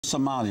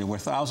Somalia, where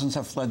thousands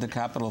have fled the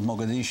capital of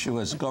Mogadishu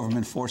as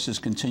government forces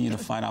continue to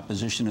fight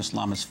opposition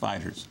Islamist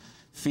fighters.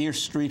 Fierce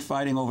street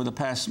fighting over the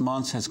past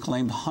months has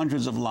claimed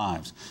hundreds of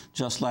lives.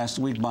 Just last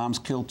week, bombs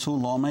killed 2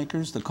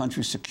 lawmakers, the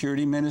country's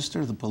security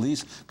minister, the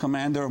police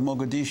commander of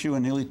Mogadishu,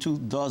 and nearly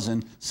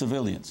 24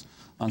 civilians.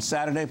 On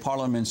Saturday,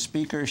 Parliament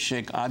Speaker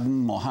Sheikh Aden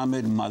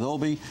Mohammed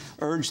Madobi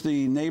urged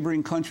the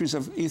neighboring countries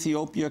of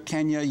Ethiopia,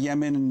 Kenya,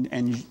 Yemen,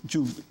 and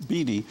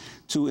Djibouti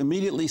to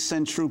immediately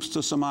send troops to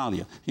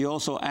Somalia. He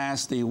also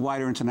asked the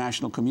wider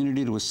international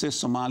community to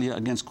assist Somalia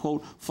against,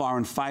 quote,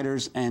 foreign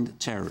fighters and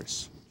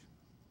terrorists.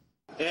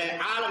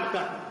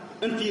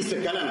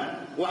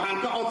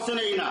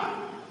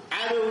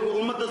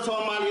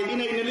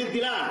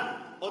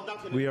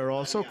 We are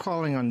also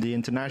calling on the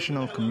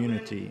international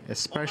community,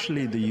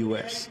 especially the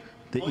U.S.,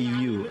 the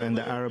EU and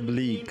the Arab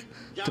League,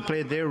 to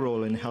play their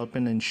role in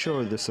helping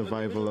ensure the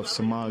survival of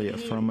Somalia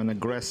from an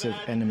aggressive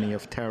enemy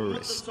of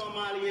terrorists.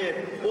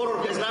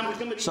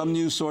 Some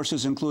news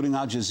sources, including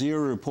Al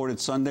Jazeera, reported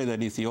Sunday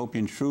that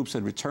Ethiopian troops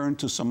had returned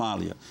to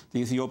Somalia. The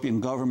Ethiopian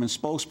government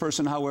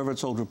spokesperson, however,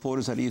 told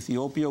reporters that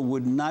Ethiopia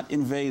would not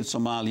invade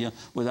Somalia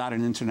without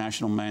an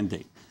international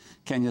mandate.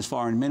 Kenya's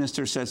foreign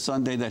minister said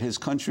Sunday that his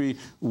country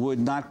would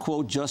not,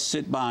 quote, just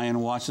sit by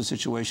and watch the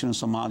situation in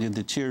Somalia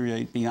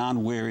deteriorate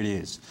beyond where it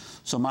is.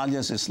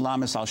 Somalia's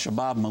Islamist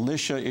al-Shabaab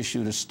militia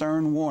issued a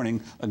stern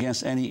warning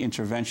against any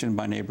intervention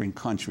by neighboring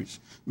countries.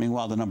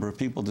 Meanwhile, the number of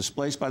people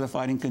displaced by the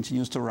fighting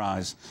continues to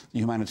rise. The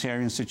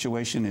humanitarian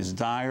situation is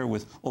dire,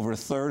 with over a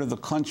third of the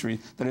country,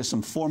 that is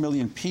some 4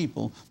 million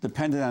people,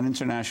 dependent on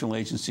international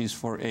agencies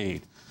for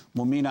aid.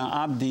 Mumina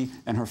Abdi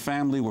and her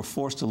family were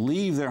forced to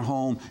leave their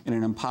home in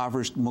an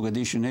impoverished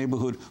Mogadishu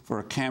neighborhood for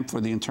a camp for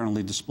the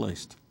internally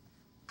displaced.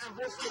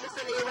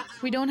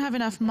 We don't have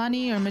enough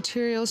money or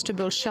materials to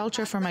build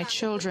shelter for my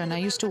children. I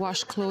used to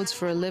wash clothes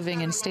for a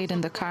living and stayed in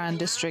the Karan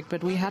district,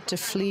 but we had to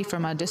flee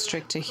from our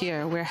district to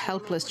here. We're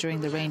helpless during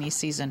the rainy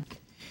season.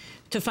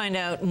 To find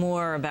out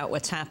more about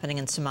what's happening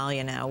in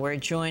Somalia now, we're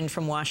joined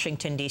from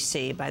Washington,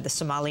 D.C. by the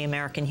Somali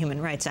American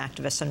human rights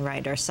activist and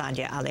writer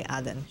Sadia Ali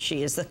Aden.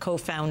 She is the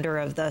co-founder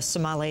of the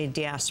Somali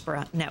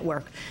Diaspora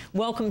Network.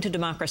 Welcome to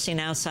Democracy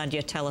Now!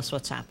 Sadia, tell us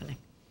what's happening.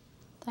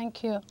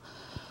 Thank you.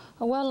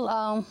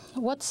 Well,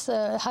 what's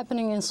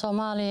happening in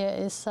Somalia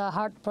is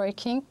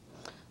heartbreaking.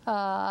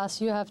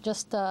 As you have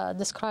just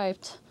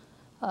described,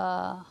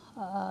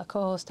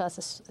 co-host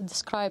has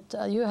described,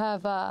 you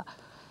have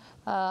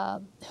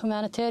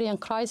humanitarian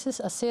crisis,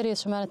 a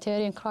serious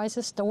humanitarian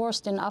crisis, the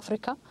worst in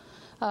Africa.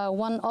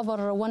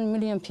 Over 1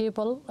 million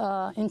people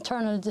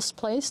internally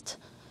displaced,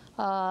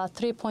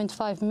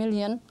 3.5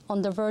 million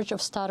on the verge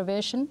of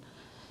starvation,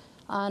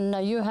 and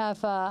you have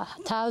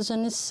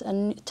thousands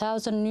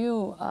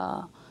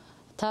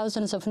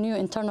of new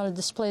internally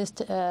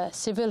displaced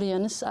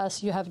civilians,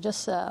 as you have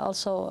just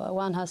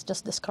one has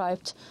just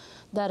described,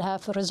 that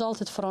have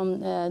resulted from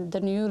the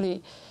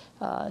newly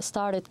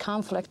started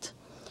conflict.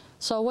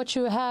 So what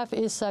you have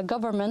is a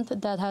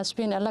government that has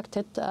been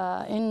elected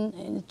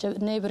in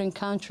neighboring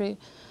country,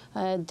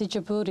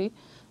 Djibouti,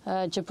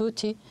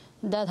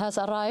 that has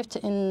arrived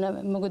in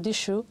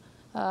Mogadishu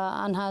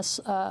and has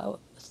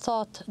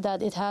thought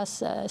that it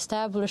has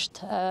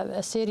established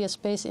a serious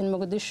base in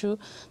Mogadishu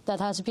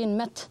that has been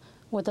met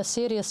with a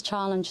serious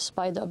challenge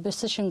by the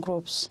opposition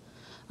groups.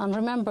 And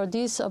remember,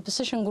 these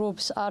opposition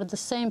groups are the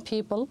same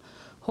people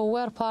who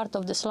were part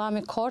of the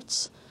Islamic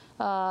courts.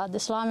 The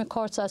Islamic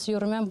courts, as you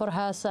remember,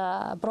 has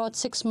brought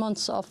 6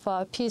 months of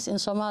peace in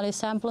Somalia,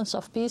 semblance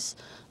of peace,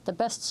 the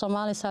best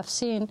Somalis have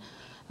seen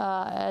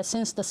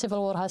since the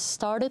civil war has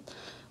started.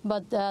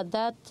 But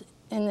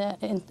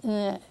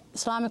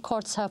Islamic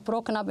courts have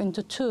broken up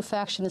into 2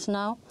 factions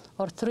now,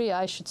 or 3,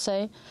 I should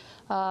say,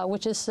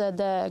 which is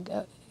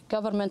the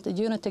government,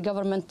 unity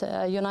government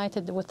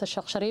united with the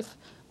Sheikh Sharif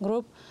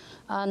group,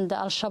 and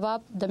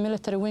Al-Shabaab, the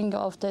military wing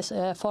of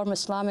the former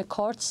Islamic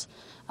courts.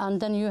 And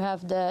then you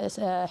have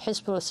the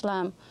Hizbul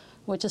Islam,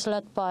 which is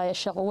led by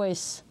Sheikh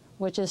Uwais,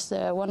 which is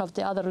one of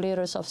the other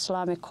leaders of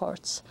Islamic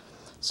courts.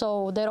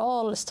 So they're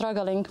all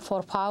struggling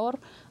for power,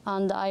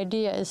 and the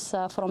idea is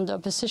from the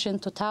opposition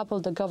to topple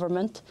the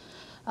government.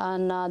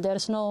 And there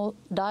is no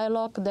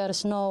dialogue, there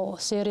is no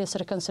serious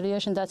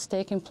reconciliation that's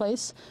taking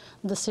place.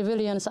 The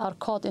civilians are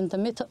caught in the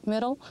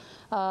middle.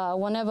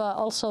 Whenever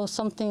also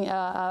something,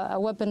 a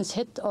weapon is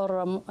hit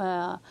or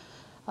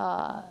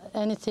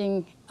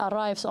anything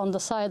arrives on the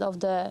side of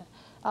the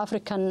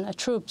African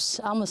troops,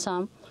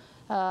 AMISOM,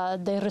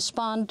 they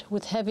respond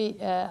with heavy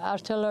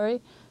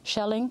artillery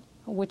shelling,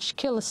 which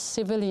kills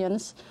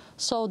civilians.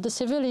 So the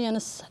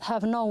civilians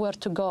have nowhere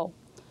to go.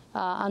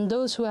 And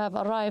those who have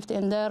arrived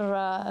in their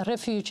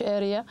refuge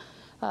area,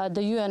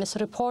 the UN is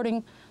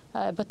reporting,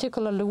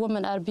 particularly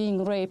women are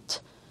being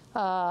raped.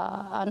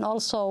 And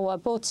also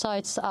both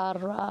sides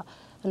are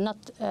not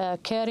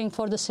caring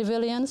for the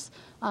civilians,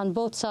 and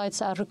both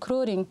sides are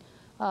recruiting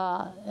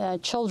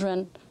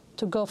children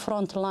to go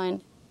front line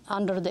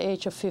under the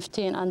age of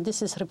 15. And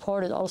this is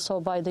reported also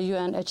by the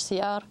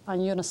UNHCR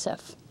and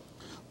UNICEF.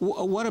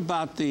 What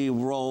about the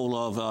role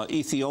of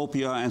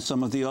Ethiopia and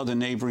some of the other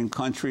neighboring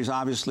countries?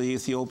 Obviously,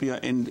 Ethiopia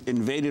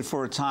invaded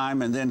for a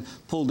time and then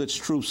pulled its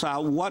troops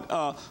out.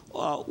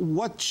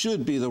 What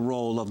should be the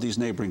role of these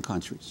neighboring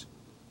countries?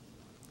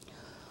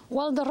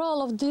 Well, the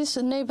role of these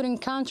neighboring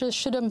countries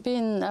shouldn't be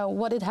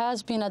what it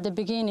has been at the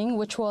beginning,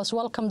 which was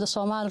welcome the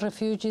Somali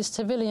refugees,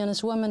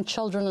 civilians, women,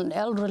 children, and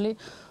elderly,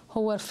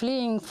 who were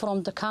fleeing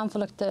from the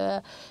conflict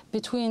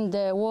between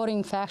the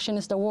warring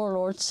factions, the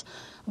warlords.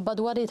 But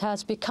what it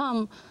has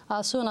become,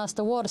 as soon as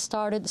the war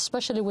started,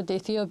 especially with the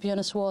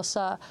Ethiopians, was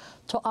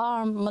to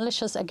arm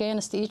militias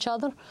against each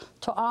other,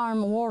 to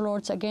arm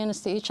warlords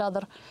against each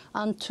other,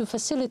 and to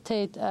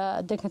facilitate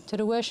the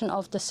continuation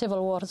of the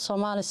civil war, the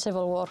Somali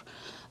civil war.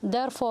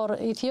 Therefore,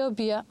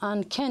 Ethiopia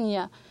and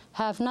Kenya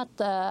have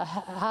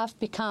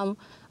become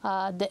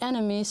the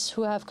enemies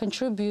who have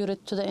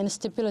contributed to the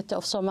instability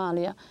of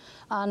Somalia.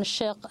 And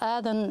Sheikh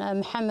Aden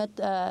Mohammed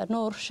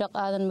Noor, Sheikh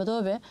Aden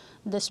Madobe,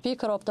 the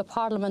Speaker of the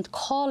Parliament,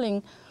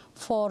 calling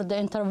for the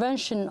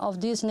intervention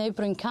of these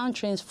neighboring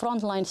countries,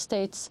 frontline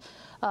states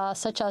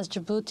such as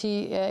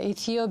Djibouti,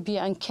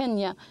 Ethiopia, and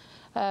Kenya,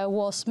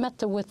 was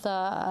met with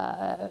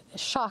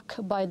shock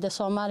by the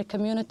Somali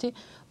community,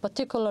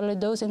 particularly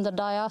those in the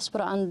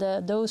diaspora and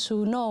those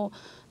who know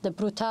the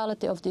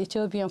brutality of the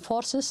Ethiopian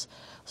forces.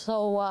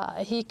 So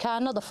he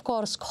cannot, of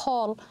course,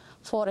 call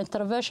for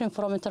intervention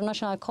from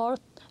international court,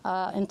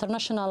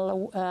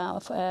 international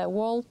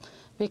world,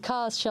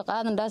 because Sheikh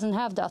Aden doesn't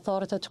have the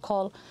authority to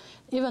call.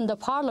 Even the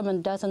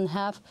parliament doesn't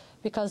have,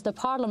 because the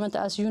parliament,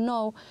 as you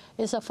know,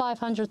 is a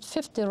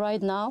 550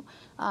 right now,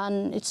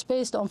 and it's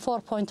based on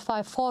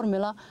 4.5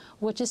 formula,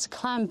 which is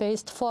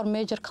clan-based, 4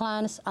 major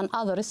clans and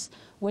others,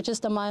 which is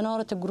the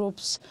minority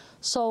groups.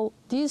 So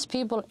these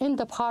people in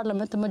the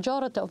parliament, the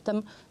majority of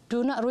them,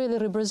 do not really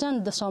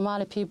represent the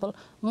Somali people,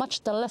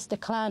 much the less the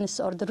clans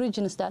or the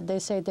regions that they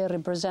say they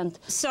represent.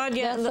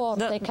 Sadia, therefore,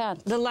 they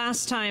can't. The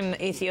last time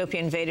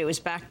Ethiopia invaded was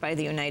backed by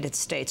the United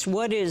States.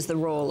 What is the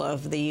role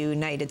of the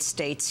United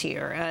States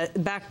here?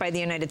 Backed by the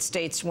United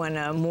States when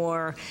a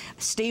more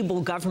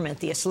stable government,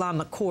 the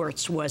Islamic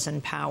courts, was in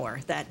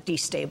power, that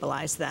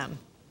destabilized them.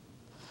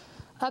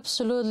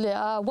 Absolutely.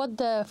 What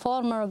the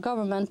former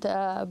government,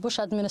 Bush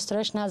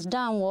administration, has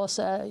done was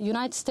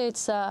United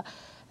States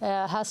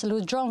has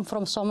withdrawn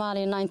from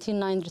Somalia in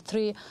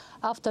 1993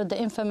 after the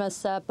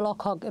infamous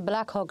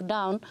Black Hawk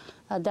Down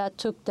that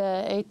took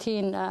the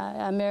 18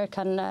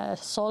 American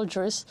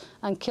soldiers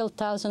and killed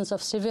thousands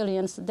of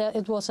civilians.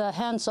 It was a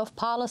hands-off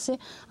policy.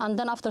 And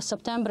then after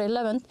September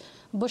 11th,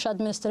 Bush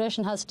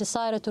administration has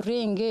decided to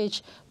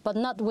re-engage, but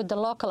not with the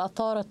local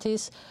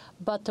authorities,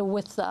 but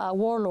with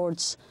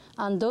warlords.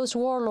 And those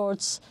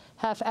warlords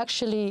have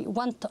actually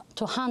went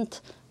to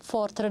hunt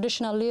for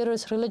traditional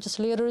leaders, religious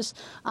leaders,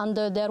 and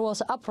there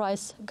was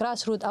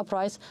grassroots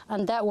uprising,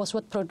 and that was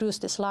what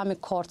produced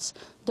Islamic courts.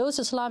 Those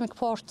Islamic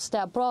courts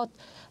that brought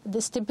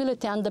the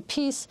stability and the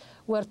peace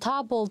were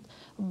toppled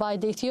by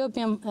the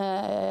Ethiopian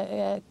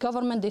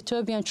government, the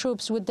Ethiopian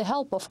troops, with the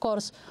help, of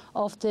course,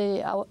 of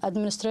the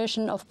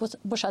administration of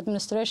Bush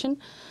administration.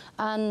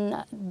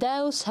 And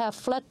those have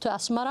fled to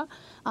Asmara,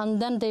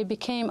 and then they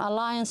became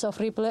Alliance of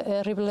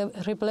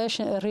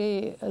Liberation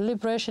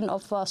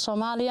of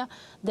Somalia.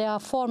 They are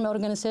formed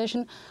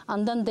organization,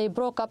 and then they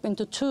broke up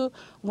into 2,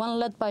 one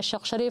led by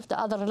Sheikh Sharif, the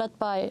other led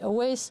by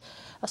Uwais.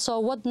 So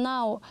what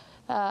now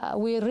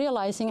we're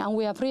realizing, and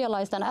we have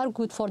realized and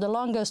argued for the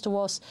longest,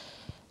 was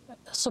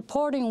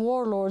supporting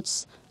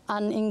warlords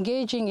and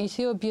engaging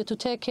Ethiopia to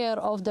take care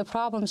of the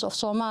problems of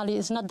Somalia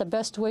is not the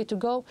best way to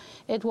go.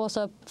 It was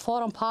a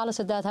foreign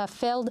policy that has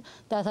failed,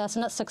 that has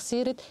not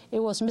succeeded. It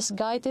was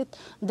misguided.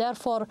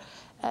 Therefore,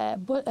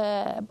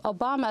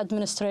 Obama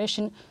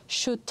administration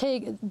should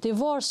take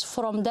divorce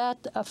from that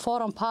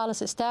foreign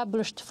policy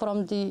established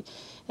from the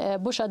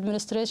Bush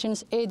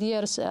administration's 8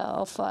 years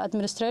of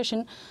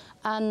administration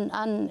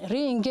and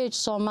re-engage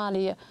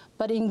Somalia,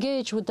 but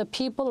engage with the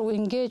people,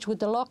 engage with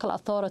the local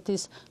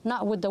authorities,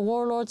 not with the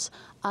warlords,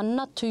 and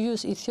not to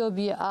use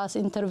Ethiopia as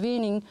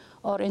intervening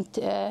or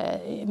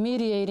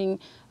mediating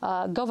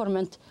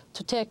government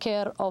to take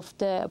care of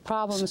the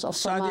problems of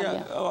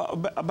Somalia.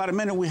 Sadia, about a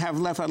minute we have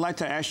left. I'd like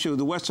to ask you,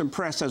 the Western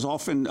press has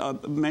often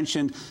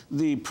mentioned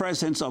the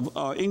presence of,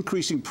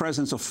 increasing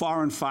presence of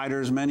foreign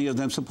fighters, many of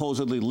them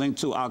supposedly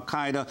linked to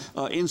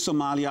al-Qaeda in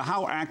Somalia.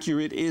 How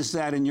accurate is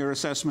that in your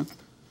assessment?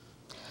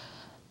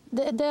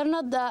 They're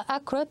not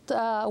accurate.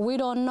 We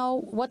don't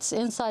know what's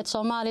inside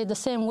Somalia the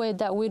same way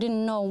that we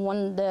didn't know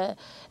when the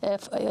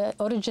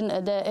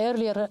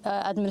earlier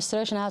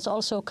administration has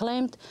also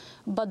claimed.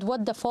 But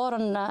what the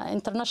foreign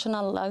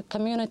international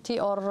community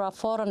or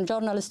foreign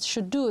journalists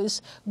should do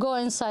is go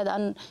inside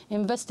and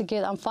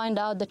investigate and find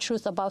out the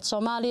truth about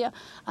Somalia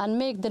and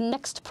make the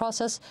next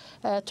process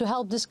to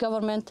help this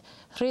government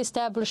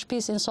reestablish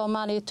peace in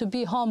Somalia to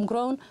be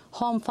homegrown,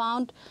 home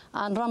found,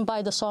 and run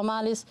by the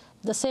Somalis.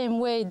 the same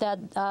way that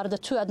are the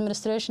two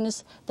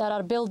administrations that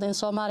are built in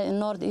Somalia, in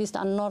northeast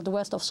and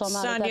northwest of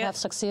Somalia, that have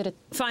succeeded.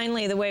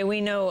 Finally, the way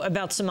we know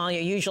about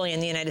Somalia, usually in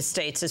the United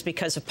States, is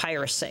because of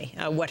piracy.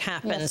 What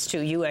happens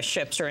to U.S.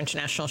 ships or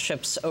international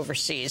ships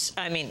overseas,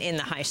 I mean, in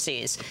the high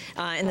seas.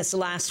 In this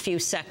last few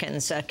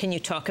seconds, can you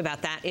talk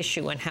about that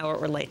issue and how it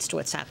relates to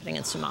what's happening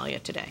in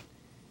Somalia today?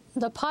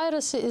 The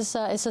piracy is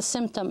a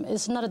symptom.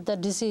 It's not the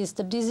disease.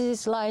 The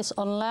disease lies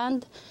on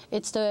land.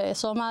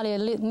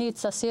 Somalia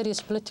needs a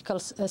serious political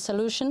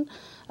solution.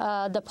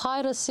 The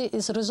piracy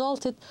is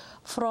resulted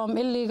from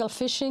illegal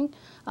fishing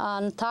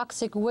and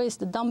toxic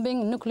waste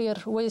dumping, nuclear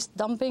waste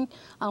dumping.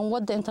 And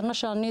what the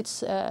international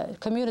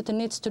community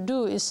needs to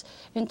do is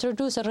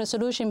introduce a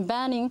resolution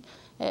banning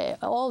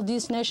all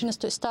these nations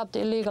to stop the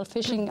illegal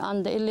fishing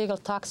and the illegal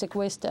toxic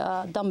waste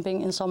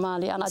dumping in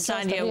Somalia. And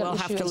Sadia, we'll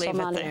have to leave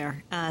it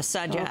there.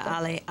 Sadia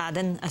Ali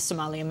Aden, a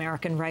Somali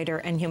American writer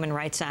and human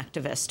rights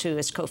activist who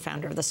is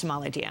co-founder of the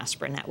Somali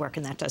Diaspora Network.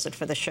 And that does it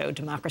for the show.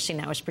 Democracy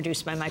Now! Is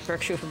produced by Mike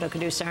Berkshire from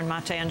Mogadishu, and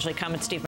Mate Anjali Kamet, Steve